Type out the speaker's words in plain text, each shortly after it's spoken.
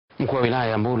Mkuu wa wilaya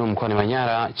ya Mbulu mkoani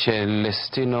Manyara,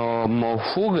 Celestino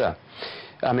Mofuga,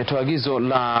 ametoa agizo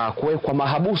la kuwekwa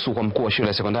mahabusu kwa mkuu wa shule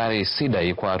ya sekondari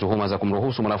Sidai kwa tuhuma za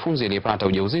kumruhusu mwanafunzi aliyepata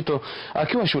ujauzito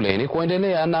akiwa shuleni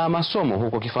kuendelea na masomo,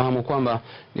 huku akifahamu kwamba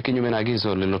ni kinyume na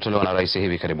agizo lililotolewa na rais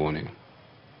hivi karibuni.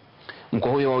 Mkuu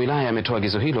huyo wa wilaya ametoa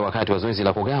agizo hilo wakati wa zoezi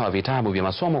la kugawa vitabu vya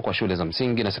masomo kwa shule za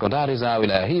msingi na sekondari za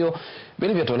wilaya hiyo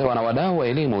vilivyotolewa na wadau wa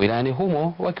elimu wilayani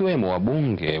humo, wakiwemo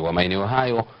wabunge wa maeneo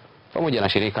hayo pamoja na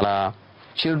shirika la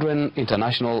Children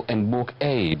International and Book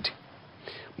Aid.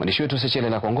 Mwandishi wetu Sidai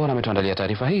la Kongona ametuandalia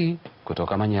taarifa hii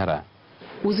kutoka Manyara.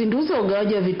 Uzinduzi wa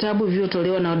ugawaji wa vitabu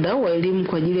vilivyotolewa na wadau wa elimu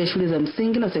kwa ajili ya shule za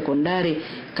msingi na sekondari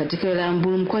katika wilaya ya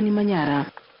Mbulu mkoani Manyara.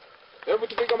 Hebu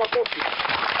tupige makofi.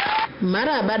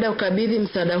 Mara baada ya kukabidhi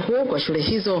msaada huo kwa shule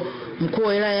hizo, mkuu wa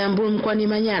wilaya ya Mbulu mkoani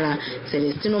Manyara,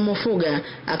 Celestino Mofuga,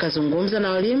 akazungumza na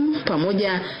walimu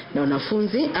pamoja na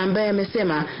wanafunzi, ambaye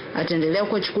amesema ataendelea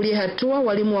kuwachukulia hatua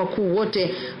walimu wakuu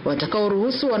wote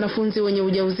watakaoruhusu wanafunzi wenye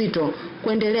ujauzito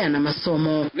kuendelea na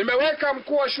masomo. Nimeweka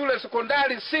mkuu wa shule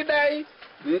sekondari Sidai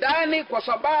ndani kwa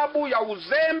sababu ya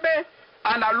uzembe.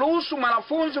 Anaruhusu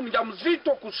mwanafunzi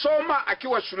mjamzito kusoma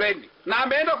akiwa shuleni, na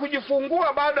ameenda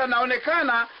kujifungua bado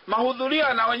anaonekana mahudhurio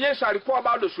anaonyesha alikuwa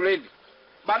bado shuleni,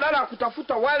 badala ya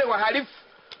kutafuta wale wahalifu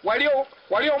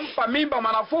waliompa mimba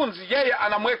mwanafunzi, yeye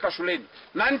anamweka shuleni.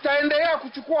 Na nitaendelea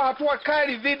kuchukua hatua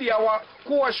kali dhidi ya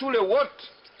wakuu wa shule wote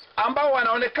ambao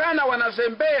wanaonekana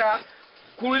wanazembea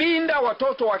kulinda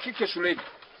watoto wa kike shuleni.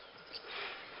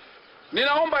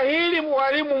 Ninaomba hili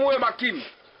walimu muwe makini.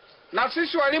 Na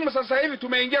sisi walimu sasa hivi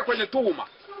tumeingia kwenye tuhuma.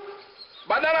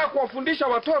 Badala ya kuwafundisha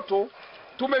watoto,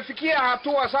 tumefikia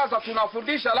hatua sasa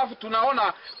tunafundisha alafu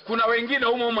tunaona kuna wengine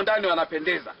humo ndani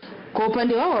wanapendeza. Kwa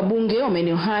upande wao, wabunge wa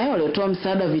maeneo hayo waliotoa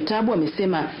msaada wa vitabu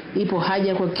wamesema ipo haja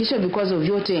ya kuhakikisha vikwazo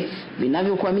vyote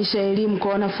vinavyokwamisha elimu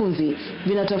kwa wanafunzi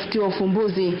vinatafutiwa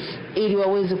ufumbuzi ili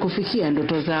waweze kufikia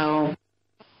ndoto zao.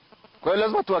 Kwa hiyo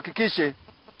lazima tuhakikishe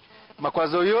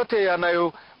makwazo yote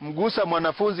yanayomgusa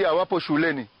mwanafunzi awapo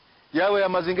shuleni, yawe ya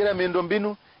mazingira ya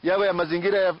miundombinu, yawe ya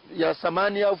mazingira ya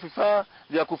samani au vifaa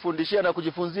vya kufundishia na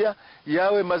kujifunzia,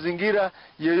 yawe mazingira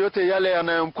yoyote yale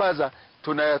yanayomkwaza,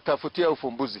 tunayatafutia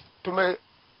ufumbuzi.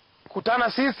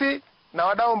 Tumekutana sisi na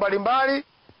wadau mbalimbali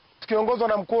tukiongozwa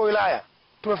na mkuu wa wilaya.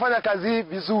 Tumefanya kazi hii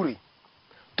vizuri.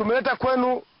 Tumeleta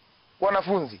kwenu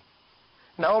wanafunzi.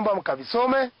 Naomba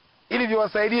mkavisome ili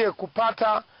viwasaidie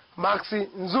kupata maksi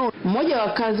nzuri. Mmoja wa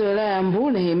wakazi wa wilaya ya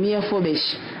Mbulu,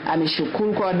 Fobesh,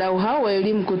 ameshukuru kwa wadau hao wa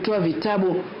elimu kutoa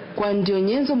vitabu kwa ndio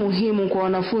nyenzo muhimu kwa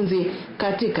wanafunzi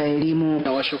katika elimu.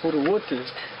 Na washukuru wote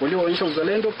walioonyesha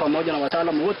uzalendo pamoja na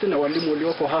wataalamu wote na walimu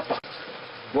walioko hapa.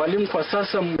 Walimu kwa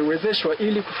sasa mmewezeshwa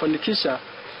ili kufanikisha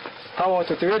hawa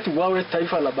watoto wetu wawe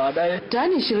taifa la baadaye.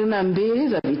 Tani 22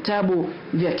 za vitabu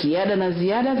vya kiada na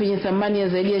ziada vyenye thamani ya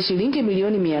zaidi ya shilingi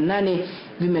milioni 800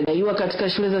 vimegaiwa katika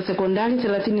shule za sekondari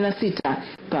 36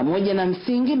 pamoja na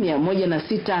msingi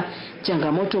 106,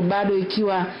 changamoto bado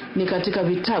ikiwa ni katika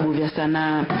vitabu vya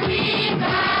sanaa.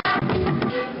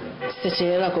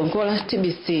 Sidai la Kongona,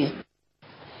 TBC.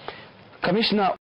 Kamishna